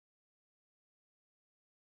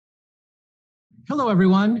Hello,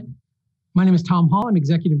 everyone. My name is Tom Hall. I'm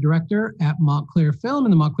Executive Director at Montclair Film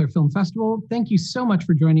and the Montclair Film Festival. Thank you so much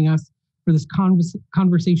for joining us for this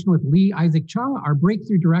conversation with Lee Isaac Chung, our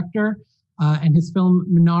breakthrough director, and his film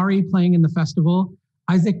Minari playing in the festival.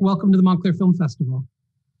 Isaac, welcome to the Montclair Film Festival.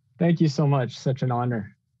 Thank you so much. Such an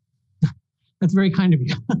honor. That's very kind of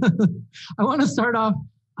you. I want to start off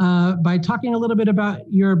by talking a little bit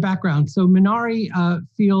about your background. So Minari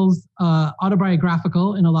feels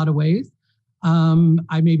autobiographical in a lot of ways.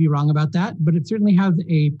 I may be wrong about that, but it certainly has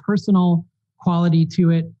a personal quality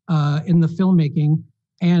to it in the filmmaking.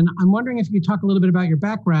 And I'm wondering if you could talk a little bit about your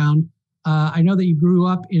background. I know that you grew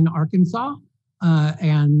up in Arkansas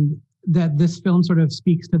and that this film sort of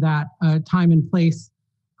speaks to that time and place.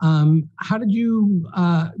 How did you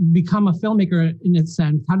become a filmmaker in a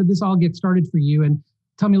sense? How did this all get started for you? And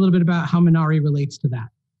tell me a little bit about how Minari relates to that.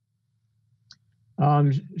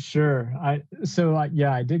 Sure. I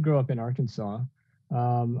did grow up in Arkansas.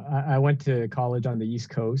 I went to college on the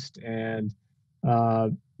East Coast, and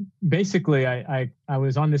basically I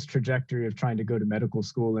was on this trajectory of trying to go to medical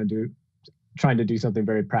school and trying to do something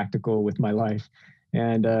very practical with my life.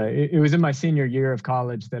 And it was in my senior year of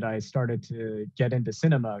college that I started to get into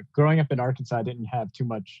cinema. Growing up in Arkansas, I didn't have too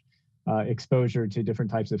much exposure to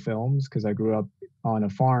different types of films because I grew up on a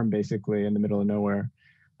farm, basically in the middle of nowhere.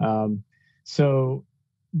 So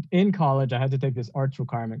in college, I had to take this arts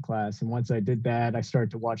requirement class. And once I did that, I started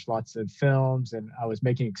to watch lots of films, and I was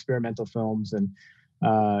making experimental films, and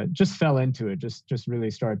just fell into it, just really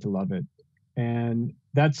started to love it. And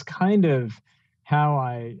that's kind of how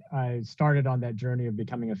I started on that journey of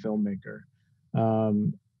becoming a filmmaker.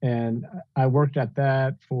 And I worked at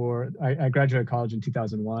that I graduated college in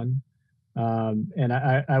 2001. And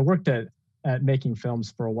I worked at making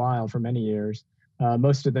films for a while, for many years.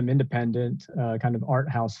 Most of them independent, kind of art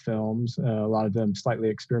house films, a lot of them slightly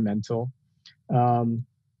experimental. And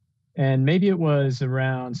maybe it was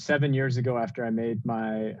around 7 years ago after I made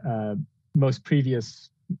my most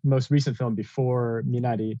recent film before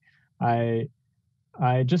Minari,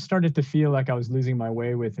 I just started to feel like I was losing my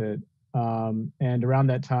way with it. And around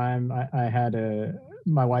that time, I had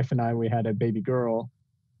my wife and we had a baby girl,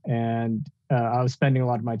 and I was spending a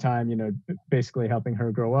lot of my time, basically helping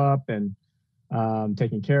her grow up and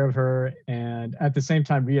taking care of her, and at the same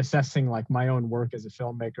time reassessing like my own work as a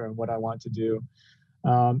filmmaker and what I want to do.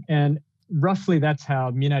 And roughly that's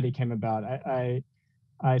how Minari came about.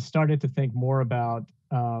 I started to think more about,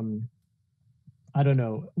 I don't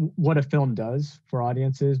know, what a film does for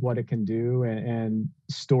audiences, what it can do, and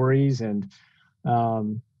stories, and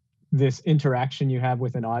this interaction you have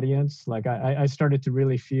with an audience. Like I started to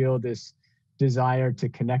really feel this desire to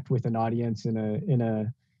connect with an audience in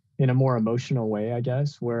a more emotional way, I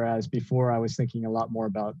guess. Whereas before I was thinking a lot more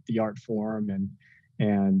about the art form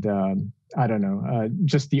and I don't know,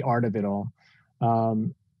 just the art of it all.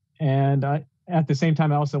 And at the same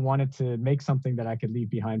time, I also wanted to make something that I could leave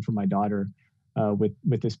behind for my daughter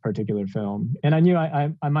with this particular film. And I knew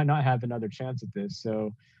I might not have another chance at this.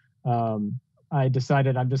 So I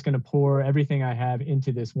decided I'm just going to pour everything I have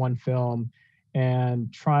into this one film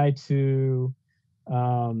and try to,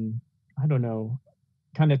 I don't know,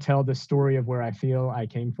 kind of tell the story of where I feel I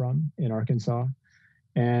came from in Arkansas,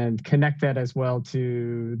 and connect that as well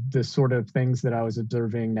to the sort of things that I was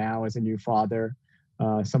observing now as a new father,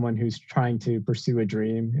 someone who's trying to pursue a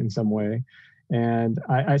dream in some way. And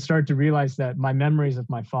I started to realize that my memories of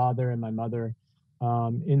my father and my mother,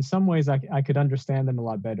 in some ways I could understand them a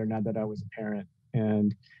lot better now that I was a parent.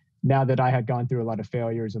 And now that I had gone through a lot of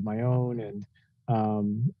failures of my own, and,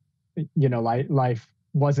 life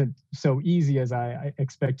wasn't so easy as I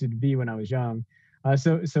expected to be when I was young.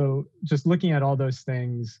 So just looking at all those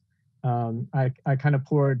things, I kind of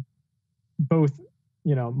poured both,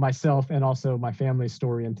 myself and also my family's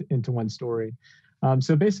story into one story.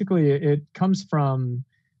 So basically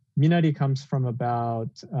Minari comes from about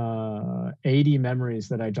 80 memories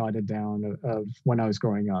that I jotted down of when I was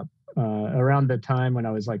growing up, around the time when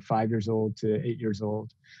I was like 5 years old to 8 years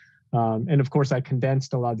old. And of course, I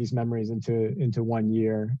condensed a lot of these memories into 1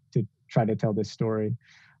 year to try to tell this story.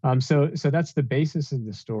 So that's the basis of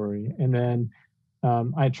the story. And then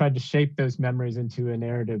I tried to shape those memories into a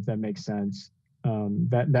narrative that makes sense,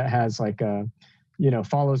 that has like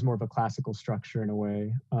follows more of a classical structure in a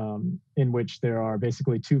way, in which there are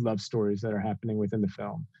basically two love stories that are happening within the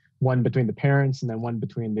film. One between the parents, and then one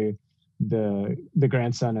between the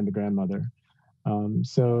grandson and the grandmother.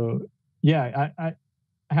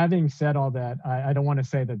 Having said all that, I don't want to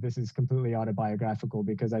say that this is completely autobiographical,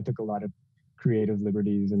 because I took a lot of creative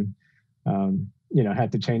liberties and,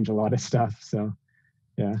 had to change a lot of stuff. So,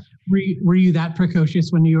 yeah. Were you that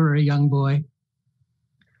precocious when you were a young boy?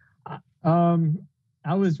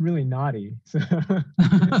 I was really naughty. So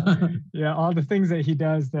yeah, all the things that he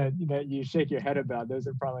does that you shake your head about, those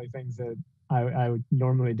are probably things that I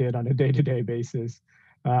normally did on a day-to-day basis.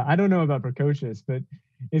 I don't know about precocious, but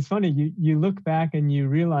it's funny. You look back and you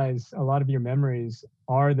realize a lot of your memories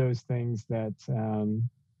are those things that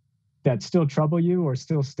still trouble you or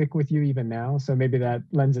still stick with you even now. So maybe that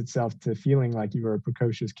lends itself to feeling like you were a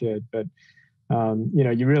precocious kid. But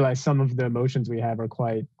you realize some of the emotions we have are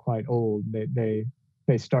quite old.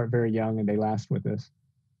 They start very young and they last with us.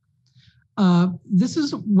 This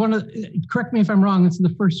is correct me if I'm wrong, this is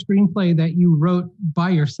the first screenplay that you wrote by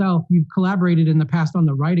yourself. You've collaborated in the past on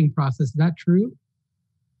the writing process. Is that true?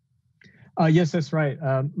 Yes, that's right.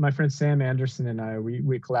 My friend Sam Anderson and I,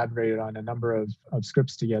 we collaborated on a number of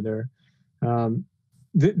scripts together.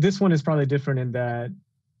 This one is probably different in that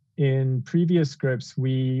in previous scripts,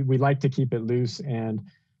 we like to keep it loose and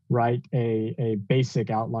write a basic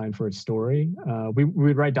outline for a story. We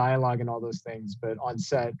would write dialogue and all those things, but on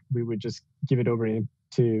set, we would just give it over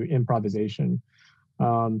to improvisation.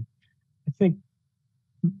 I think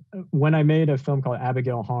when I made a film called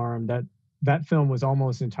Abigail Harm, that film was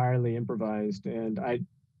almost entirely improvised. And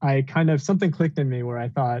I kind of, something clicked in me where I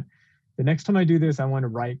thought, the next time I do this, I want to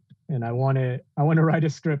write, and I want to write a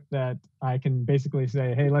script that I can basically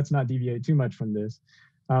say, hey, let's not deviate too much from this.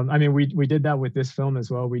 I mean, we did that with this film as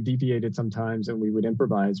well. We deviated sometimes and we would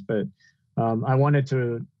improvise, but I wanted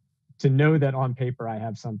to know that on paper I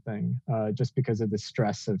have something, just because of the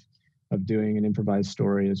stress of doing an improvised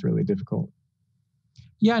story is really difficult.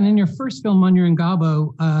 Yeah, and in your first film, Montclair and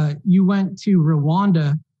Gabo, you went to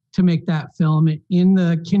Rwanda to make that film in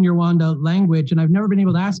the Kinyarwanda language, and I've never been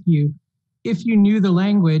able to ask you if you knew the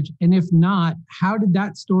language, and if not, how did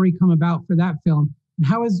that story come about for that film? And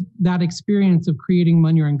how has that experience of creating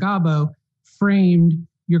Montclair and Gabo framed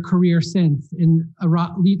your career since and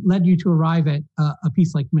led you to arrive at a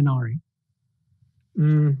piece like Minari?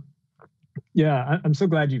 Yeah, I'm so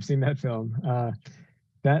glad you've seen that film.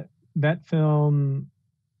 That film,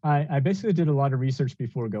 I basically did a lot of research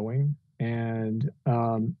before going, and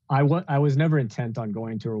I was never intent on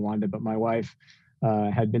going to Rwanda, but my wife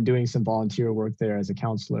had been doing some volunteer work there as a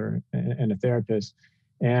counselor and a therapist.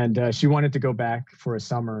 And she wanted to go back for a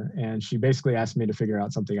summer, and she basically asked me to figure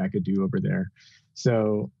out something I could do over there.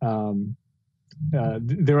 So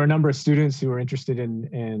there were a number of students who were interested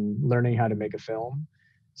in learning how to make a film.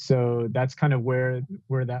 So that's kind of where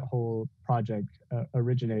that whole project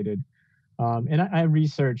originated. And I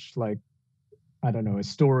researched, like, I don't know, a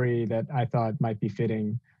story that I thought might be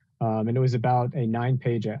fitting. And it was about a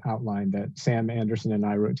 9-page outline that Sam Anderson and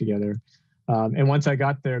I wrote together. And once I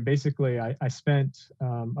got there, basically, I spent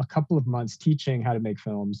a couple of months teaching how to make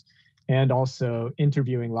films and also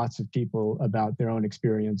interviewing lots of people about their own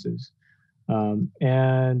experiences.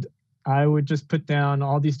 And I would just put down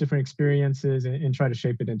all these different experiences and try to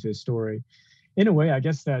shape it into a story. In a way, I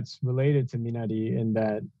guess that's related to Minari, in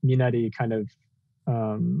that Minari kind of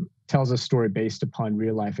tells a story based upon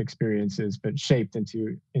real life experiences, but shaped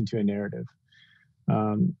into a narrative.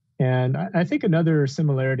 And I think another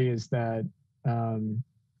similarity is that,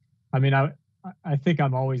 I mean, I think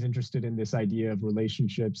I'm always interested in this idea of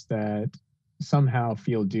relationships that somehow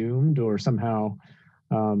feel doomed, or somehow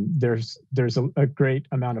there's a great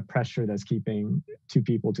amount of pressure that's keeping two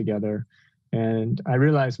people together. And I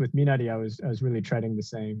realized with Minari, I was really treading the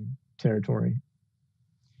same territory.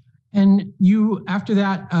 And you, after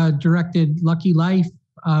that, directed Lucky Life,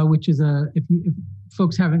 which is if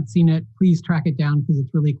folks haven't seen it, please track it down, because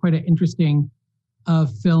it's really quite an interesting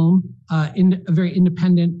film, in a very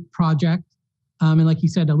independent project. And like you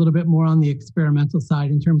said, a little bit more on the experimental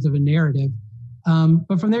side in terms of a narrative.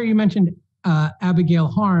 But from there, you mentioned Abigail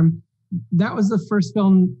Harm. That was the first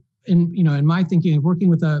film in my thinking of working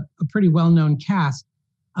with a pretty well-known cast.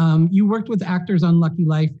 You worked with actors on Lucky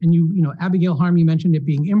Life, and Abigail Harm, you mentioned it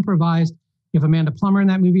being improvised. You have Amanda Plummer in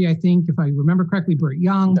that movie, I think, if I remember correctly, Burt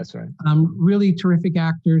Young. That's right. Really terrific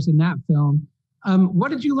actors in that film.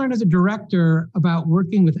 What did you learn as a director about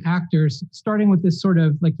working with actors, starting with this sort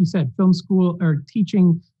of, like you said, film school, or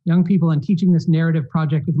teaching young people and teaching this narrative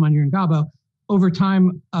project with Montclair and Gabo, over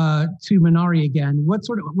time to Minari again? What's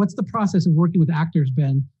the process of working with actors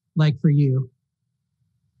been like for you?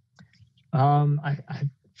 I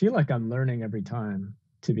feel like I'm learning every time,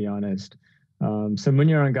 to be honest. So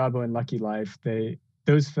Montclair and Gabo and Lucky Life,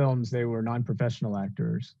 those films, they were non-professional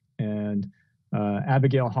actors. And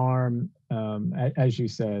Abigail Harm, as you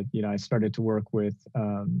said, I started to work with,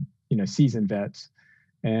 seasoned vets.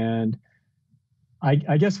 And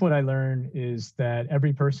I guess what I learned is that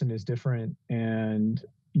every person is different, and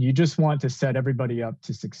you just want to set everybody up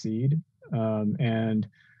to succeed. And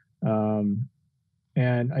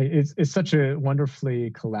It's such a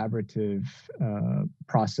wonderfully collaborative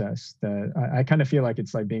process that I kind of feel like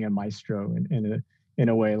it's like being a maestro in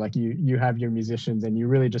a way. Like you have your musicians and you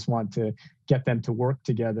really just want to get them to work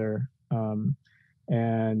together,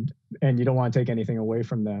 and you don't want to take anything away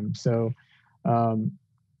from them. So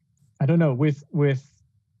I don't know.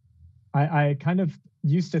 I kind of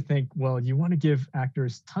used to think, well, you want to give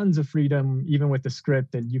actors tons of freedom, even with the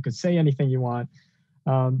script, and you could say anything you want.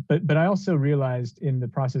 But I also realized in the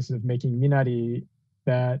process of making Minari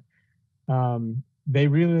that they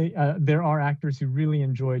really there are actors who really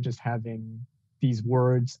enjoy just having these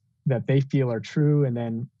words that they feel are true, and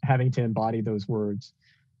then having to embody those words.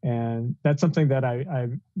 And that's something that I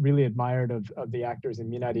really admired of the actors in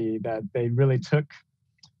Minari, that they really took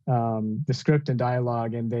the script and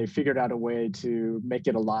dialogue, and they figured out a way to make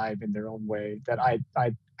it alive in their own way that I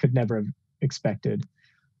could never have expected.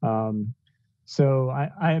 So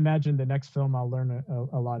I imagine the next film I'll learn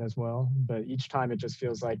a lot as well, but each time it just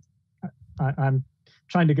feels like I'm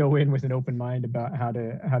trying to go in with an open mind about how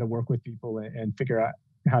to work with people and figure out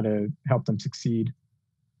how to help them succeed.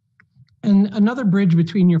 And another bridge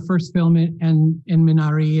between your first film and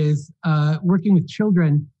Minari is working with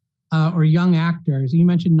children or young actors. You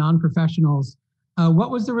mentioned non-professionals.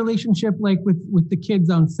 What was the relationship like with the kids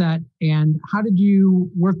on set, and how did you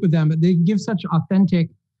work with them? They give such authentic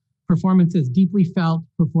performances, deeply felt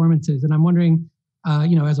performances. And I'm wondering,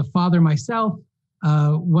 as a father myself,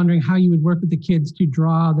 wondering how you would work with the kids to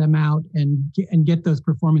draw them out and get those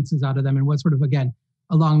performances out of them, and what sort of, again,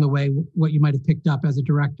 along the way, what you might have picked up as a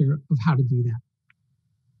director of how to do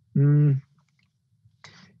that.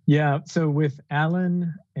 Yeah, so with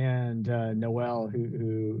Alan and Noel,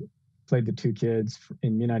 who played the two kids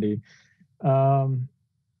in Minari,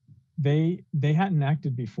 they hadn't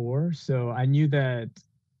acted before, so I knew that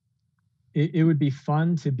it would be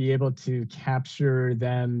fun to be able to capture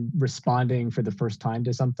them responding for the first time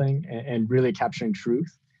to something and really capturing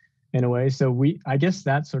truth in a way. So I guess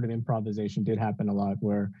that sort of improvisation did happen a lot,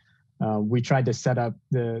 where we tried to set up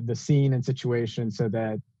the scene and situation so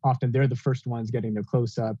that often they're the first ones getting the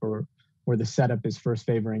close up, or the setup is first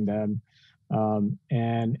favoring them,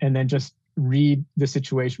 and then just read the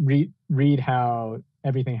situation, read how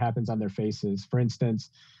everything happens on their faces. For instance,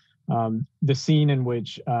 the scene in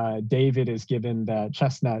which David is given that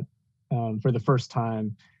chestnut for the first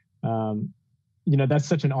time, that's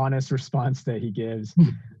such an honest response that he gives.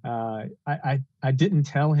 I didn't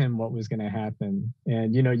tell him what was going to happen,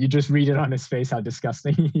 and you just read it on his face how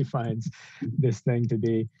disgusting he finds this thing to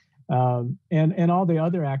be. And all the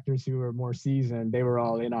other actors who were more seasoned, they were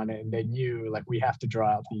all in on it, and they knew, like, we have to draw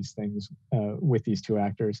out these things with these two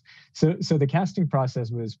actors. So the casting process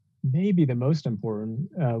was maybe the most important.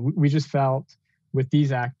 We just felt with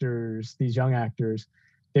these actors, these young actors,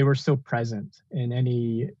 they were so present in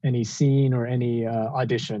any scene or any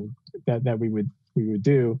audition that we would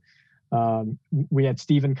do. We had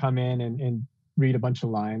Stephen come in and read a bunch of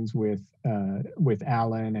lines with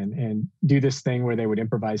Alan and do this thing where they would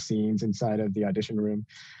improvise scenes inside of the audition room.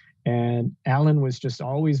 And Alan was just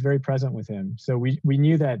always very present with him. So we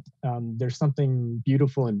knew that there's something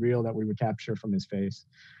beautiful and real that we would capture from his face.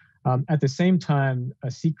 At the same time,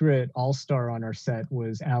 a secret all-star on our set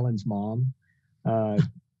was Alan's mom.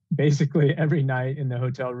 Basically every night in the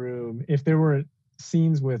hotel room, if there were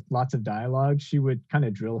scenes with lots of dialogue, she would kind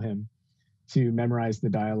of drill him to memorize the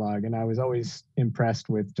dialogue. And I was always impressed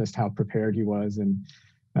with just how prepared he was. And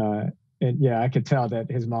yeah, I could tell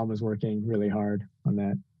that his mom was working really hard on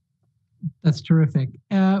that. That's terrific.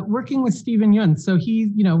 Working with Stephen Yeun. So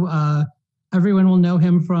he, everyone will know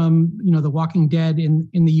him from, The Walking Dead in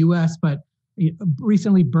the US, but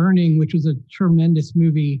recently Burning, which was a tremendous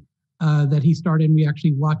movie that he starred in. We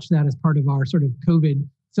actually watched that as part of our sort of COVID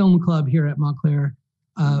film club here at Montclair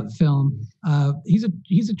film. He's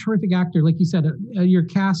a terrific actor. Like you said, your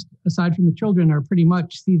cast, aside from the children, are pretty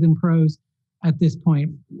much seasoned pros at this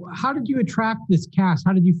point. How did you attract this cast?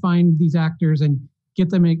 How did you find these actors and get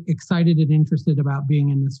them excited and interested about being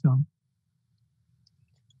in this film?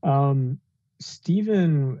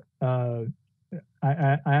 Stephen, I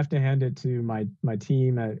have to hand it to my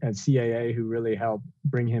team at CAA, who really helped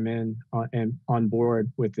bring him in on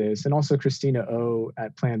board with this, and also Christina O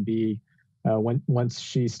at Plan B. Once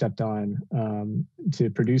she stepped on to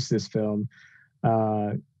produce this film,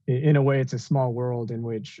 in a way, it's a small world in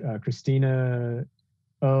which Christina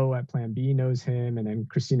O at Plan B knows him, and then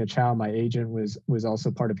Christina Chow, my agent, was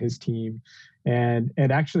also part of his team, and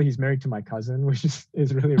actually he's married to my cousin, which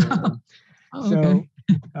is really random. Oh, okay.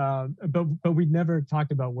 But we never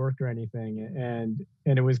talked about work or anything. And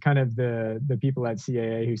it was kind of the people at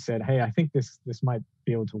CAA who said, "Hey, I think this might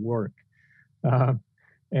be able to work."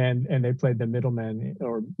 And they played the middlemen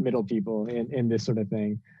or middle people in this sort of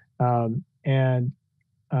thing. And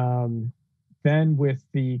then with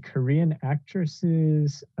the Korean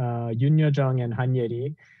actresses, Yoon Yo-jung and Han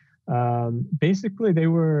Ye-ri, basically they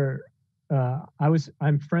were,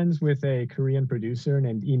 I'm friends with a Korean producer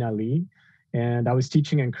named Ina Lee, and I was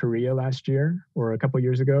teaching in Korea last year or a couple of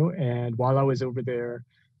years ago. And while I was over there,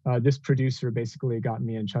 this producer basically got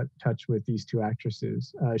me in touch with these two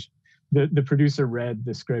actresses. The producer read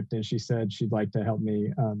the script and she said she'd like to help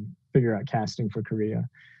me figure out casting for Korea.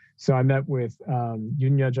 So I met with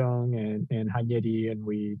Yoon Yo-jung and Han Ye-ri, and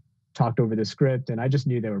we talked over the script, and I just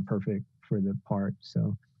knew they were perfect for the part.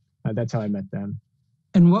 So that's how I met them.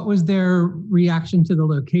 And what was their reaction to the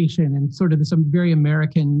location and sort of this very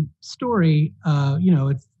American story?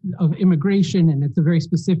 It's of immigration, and it's a very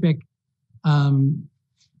specific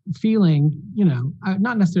feeling,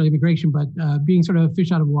 not necessarily immigration, but being sort of a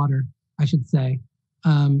fish out of water, I should say,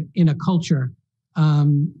 in a culture.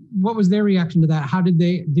 What was their reaction to that? How did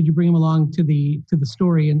you bring them along to the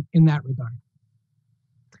story in that regard?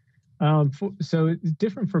 So it's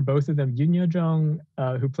different for both of them. Yoon Yo-jung,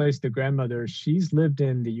 who plays the grandmother, she's lived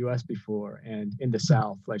in the U.S. before and in the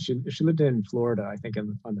South. Like she lived in Florida, I think,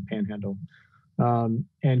 on the Panhandle.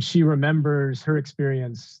 And she remembers her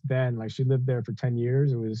experience then. Like she lived there for 10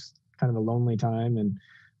 years. It was kind of a lonely time and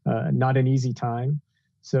not an easy time.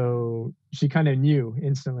 So she kind of knew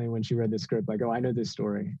instantly when she read the script, like, oh, I know this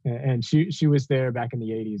story. And she was there back in the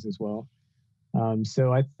 80s as well.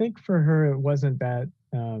 So I think for her, it wasn't that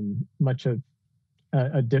much of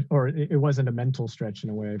it wasn't a mental stretch in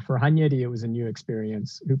a way. For Han Ye-ri, it was a new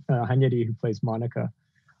experience. Han Ye-ri, who plays Monica.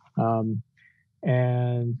 I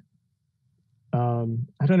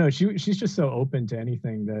don't know, she's just so open to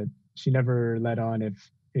anything that she never let on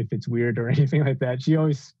if it's weird or anything like that. She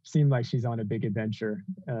always seemed like she's on a big adventure.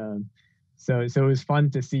 So it was fun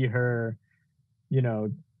to see her,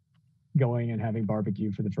 going and having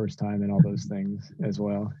barbecue for the first time and all those things as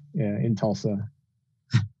well in Tulsa.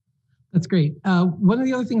 That's great. One of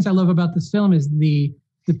the other things I love about this film is the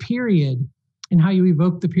period and how you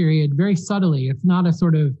evoke the period very subtly. It's not a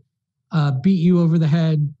sort of beat you over the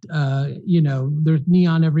head, there's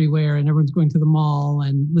neon everywhere and everyone's going to the mall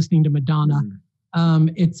and listening to Madonna.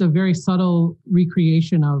 It's a very subtle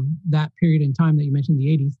recreation of that period in time that you mentioned, the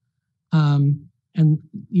 80s. And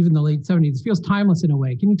even the late 70s. It feels timeless in a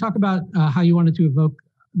way. Can you talk about how you wanted to evoke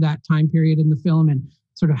that time period in the film and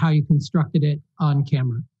sort of how you constructed it on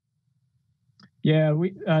camera? Yeah,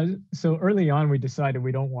 so early on we decided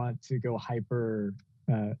we don't want to go hyper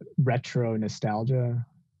retro nostalgia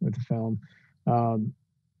with the film.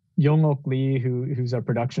 Young-ok Lee, who's our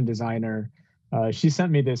production designer, she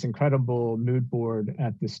sent me this incredible mood board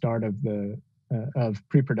at the start of of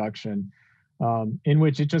pre-production. In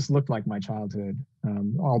which it just looked like my childhood.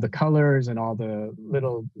 All the colors and all the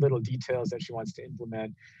little details that she wants to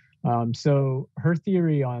implement. So her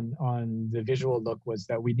theory on the visual look was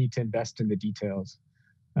that we need to invest in the details.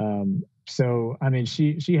 So I mean,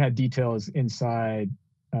 she had details inside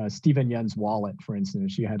Stephen Yen's wallet, for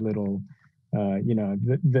instance. She had little,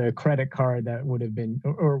 the credit card that would have been,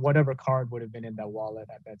 or whatever card would have been in that wallet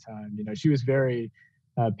at that time. She was very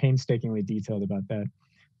painstakingly detailed about that.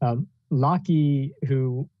 Lockie,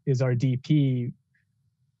 who is our DP,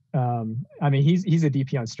 I mean, he's a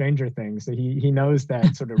DP on Stranger Things, so he knows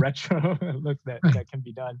that sort of retro look that can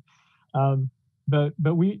be done. But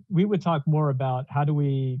we would talk more about how do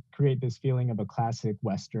we create this feeling of a classic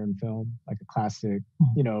Western film, like a classic,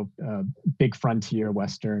 big frontier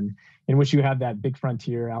Western, in which you have that big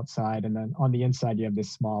frontier outside, and then on the inside you have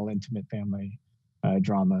this small, intimate family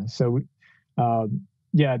drama. So.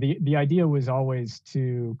 Yeah, the idea was always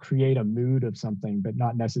to create a mood of something, but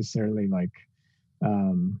not necessarily like,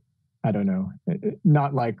 I don't know,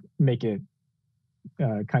 not like make it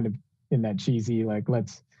kind of in that cheesy, like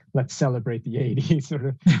let's celebrate the 80s sort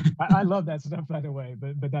of. I love that stuff, by the way,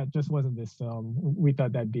 but that just wasn't this film. We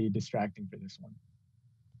thought that'd be distracting for this one.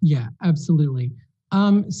 Yeah, absolutely.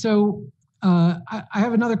 So I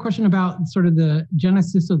have another question about sort of the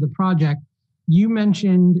genesis of the project. You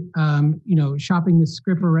mentioned, shopping the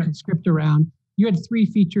script around. You had 3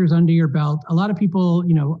 features under your belt. A lot of people,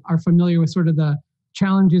 are familiar with sort of the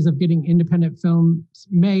challenges of getting independent films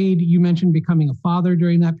made. You mentioned becoming a father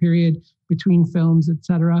during that period between films, et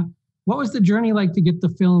cetera. What was the journey like to get the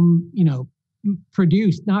film,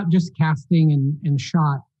 produced, not just casting and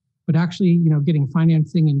shot, but actually, getting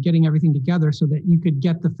financing and getting everything together so that you could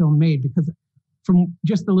get the film made? Because from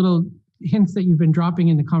just the little hints that you've been dropping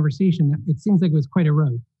in the conversation, it seems like it was quite a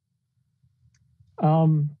road.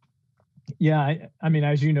 Yeah, I mean,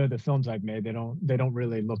 as you know, the films I've made, they don't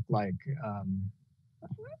really look like.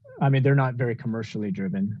 I mean, they're not very commercially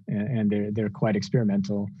driven, and they're quite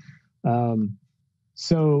experimental.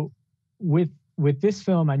 So with this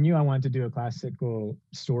film, I knew I wanted to do a classical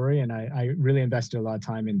story, and I really invested a lot of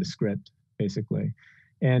time in the script, basically.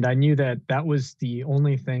 And I knew that that was the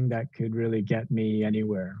only thing that could really get me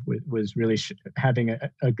anywhere, was really having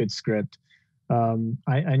a good script.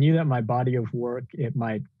 I knew that my body of work, it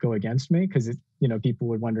might go against me, because people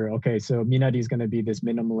would wonder, okay, so Minari is going to be this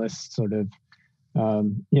minimalist sort of,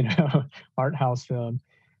 art house film.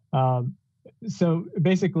 So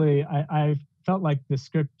basically, I felt like the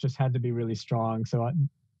script just had to be really strong. So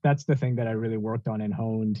that's the thing that I really worked on and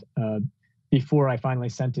honed before I finally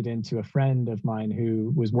sent it in to a friend of mine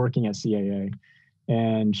who was working at CAA.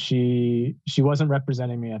 And she wasn't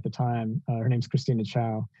representing me at the time. Her name's Christina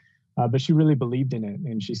Chow. But she really believed in it.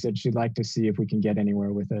 And she said she'd like to see if we can get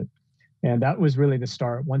anywhere with it. And that was really the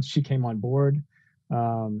start. Once she came on board,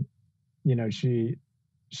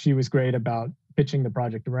 she was great about pitching the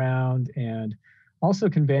project around and also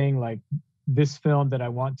conveying, like, this film that I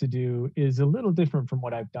want to do is a little different from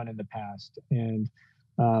what I've done in the past. And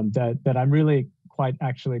that I'm really quite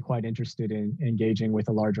interested in engaging with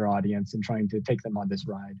a larger audience and trying to take them on this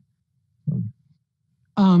ride.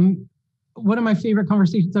 One of my favorite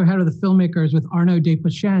conversations I've had with the filmmakers with Arnaud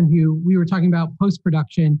Desplechin, who we were talking about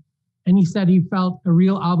post-production, and he said he felt a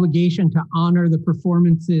real obligation to honor the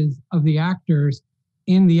performances of the actors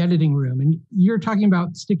in the editing room. And you're talking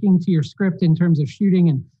about sticking to your script in terms of shooting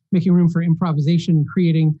and making room for improvisation and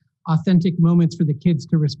creating authentic moments for the kids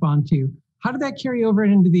to respond to. How did that carry over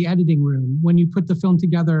into the editing room when you put the film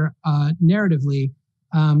together narratively?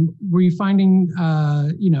 Were you finding,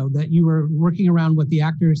 that you were working around what the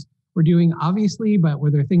actors were doing, obviously, but were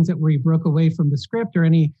there things where you broke away from the script, or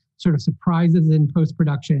any sort of surprises in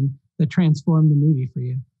post-production that transformed the movie for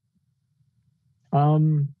you?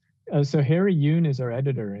 So Harry Yoon is our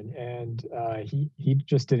editor, and he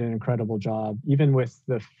just did an incredible job. Even with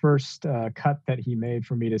the first cut that he made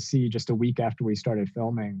for me to see just a week after we started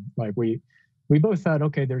filming, like we both thought,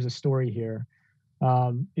 okay, there's a story here.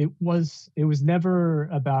 It was never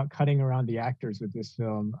about cutting around the actors with this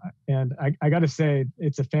film, and I got to say,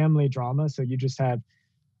 it's a family drama, so you just have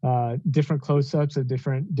different close-ups of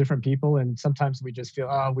different people, and sometimes we just feel,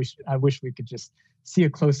 I wish we could just see a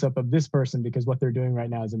close-up of this person because what they're doing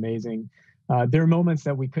right now is amazing. There are moments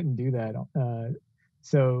that we couldn't do that,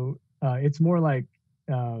 so it's more like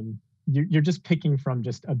you're just picking from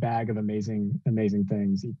just a bag of amazing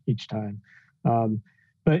things each time.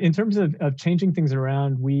 But in terms of changing things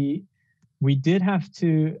around, we did have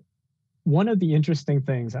to. One of the interesting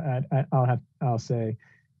things I'll say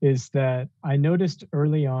is that I noticed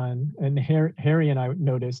early on, and Harry and I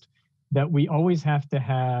noticed, that we always have to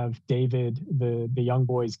have David, the young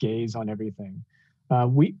boy's gaze on everything.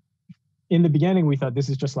 In the beginning, we thought this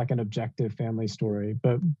is just like an objective family story,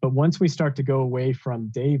 but once we start to go away from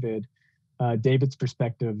David's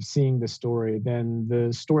perspective, seeing the story, then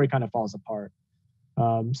the story kind of falls apart.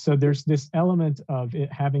 So there's this element of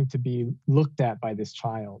it having to be looked at by this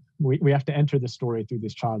child. We have to enter the story through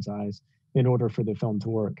this child's eyes in order for the film to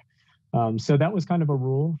work. So that was kind of a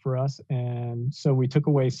rule for us. And so we took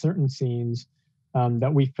away certain scenes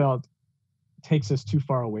that we felt takes us too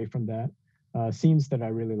far away from that, scenes that I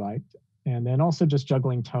really liked. And then also just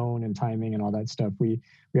juggling tone and timing and all that stuff. We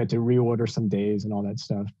had to reorder some days and all that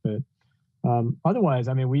stuff. But otherwise,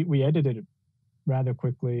 I mean, we edited it rather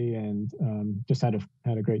quickly and just had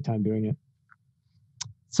a great time doing it.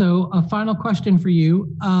 So a final question for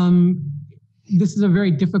you. This is a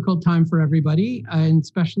very difficult time for everybody, and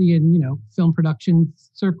especially in film production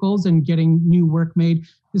circles and getting new work made.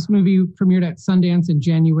 This movie premiered at Sundance in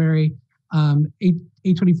January.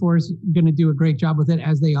 A24 is going to do a great job with it,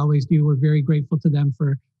 as they always do. We're very grateful to them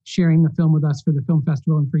for sharing the film with us for the film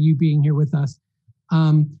festival and for you being here with us.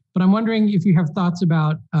 But I'm wondering if you have thoughts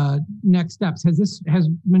about next steps. Has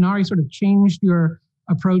Minari sort of changed your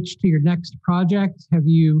approach to your next project? Have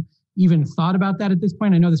you even thought about that at this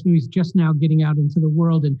point? I know this movie's just now getting out into the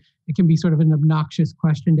world, and it can be sort of an obnoxious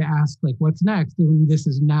question to ask, like, what's next? And this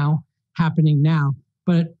is now happening now.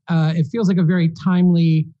 But it feels like a very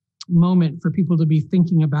timely moment for people to be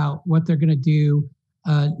thinking about what they're going to do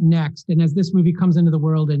next. And as this movie comes into the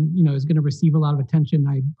world and is going to receive a lot of attention,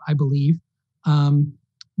 I believe,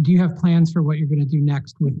 do you have plans for what you're going to do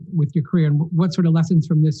next with your career, and what sort of lessons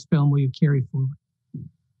from this film will you carry forward?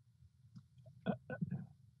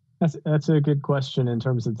 That's a good question in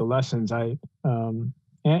terms of the lessons.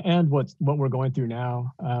 and what we're going through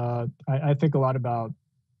now. I think a lot about,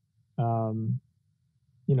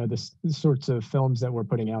 the sorts of films that we're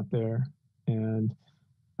putting out there. And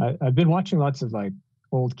I've been watching lots of like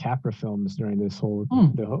old Capra films during this whole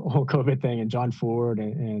the whole COVID thing, and John Ford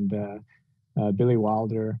and Billy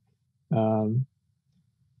Wilder.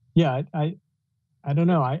 Yeah, I don't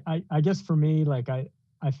know. I guess for me, like I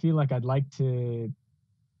feel like I'd like to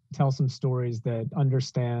tell some stories that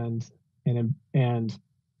understand and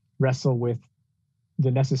wrestle with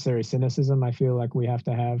the necessary cynicism I feel like we have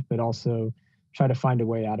to have, but also try to find a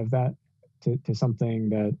way out of that to something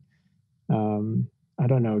that I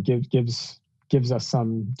don't know, gives us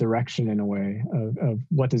some direction in a way of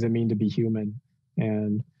what does it mean to be human.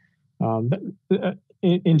 And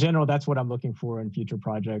in general, that's what I'm looking for in future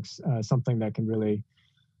projects, something that can really,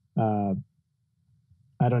 I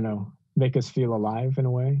don't know, make us feel alive in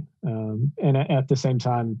a way. And at the same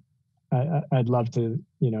time, I'd love to,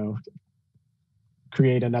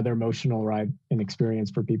 create another emotional ride and experience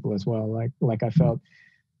for people as well. Like I felt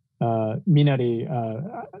Minari,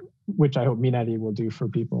 which I hope Minari will do for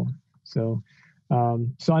people. So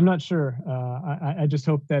I'm not sure. I just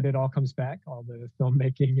hope that it all comes back, all the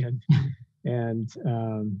filmmaking, and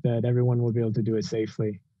that everyone will be able to do it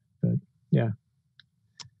safely. But yeah.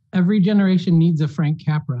 Every generation needs a Frank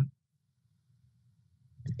Capra.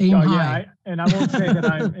 Aim high. Yeah, I won't say that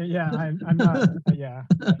I'm not. Yeah.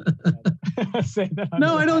 Say that.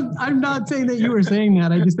 No, I don't. I'm not saying that you were saying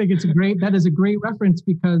that. I just think that is a great reference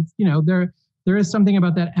because there is something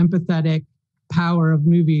about that empathetic power of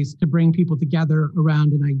movies to bring people together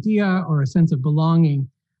around an idea or a sense of belonging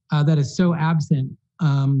that is so absent.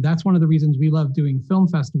 That's one of the reasons we love doing film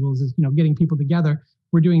festivals is getting people together.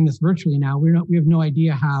 We're doing this virtually now. We have no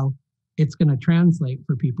idea how it's going to translate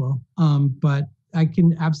for people, but I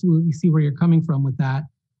can absolutely see where you're coming from with that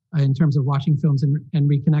in terms of watching films and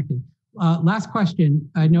reconnecting. Last question.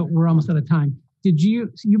 I know we're almost out of time. You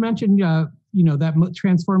mentioned, that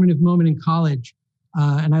transformative moment in college,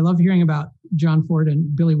 and I love hearing about John Ford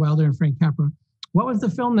and Billy Wilder and Frank Capra. What was the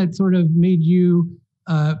film that sort of made you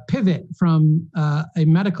pivot from a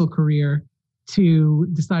medical career to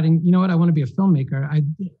deciding, I want to be a filmmaker?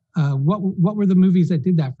 What were the movies that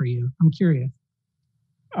did that for you? I'm curious.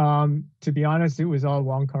 To be honest, it was all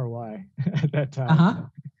Wong Kar-wai at that time.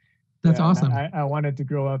 That's awesome. I wanted to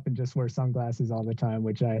grow up and just wear sunglasses all the time,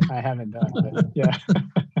 which I haven't done. But yeah.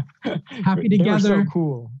 Happy Together. They were so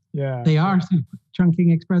cool. Yeah. They are.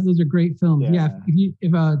 Chungking Express. Those are great films. Yeah.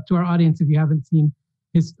 If to our audience, if you haven't seen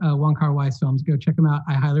his Wong Kar-wai's films, go check them out.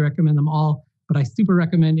 I highly recommend them all. But I super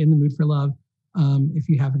recommend In the Mood for Love if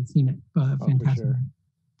you haven't seen it. Fantastic. Sure.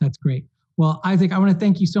 That's great. Well, Isaac, I want to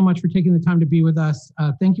thank you so much for taking the time to be with us.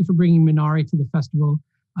 Thank you for bringing Minari to the festival.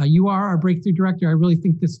 You are our breakthrough director. I really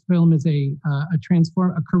think this film is a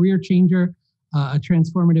career changer, a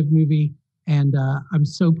transformative movie, and I'm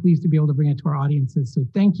so pleased to be able to bring it to our audiences. So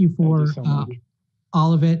thank you for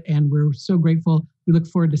all of it, and we're so grateful. We look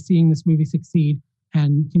forward to seeing this movie succeed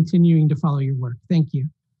and continuing to follow your work. Thank you.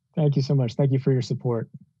 Thank you so much. Thank you for your support.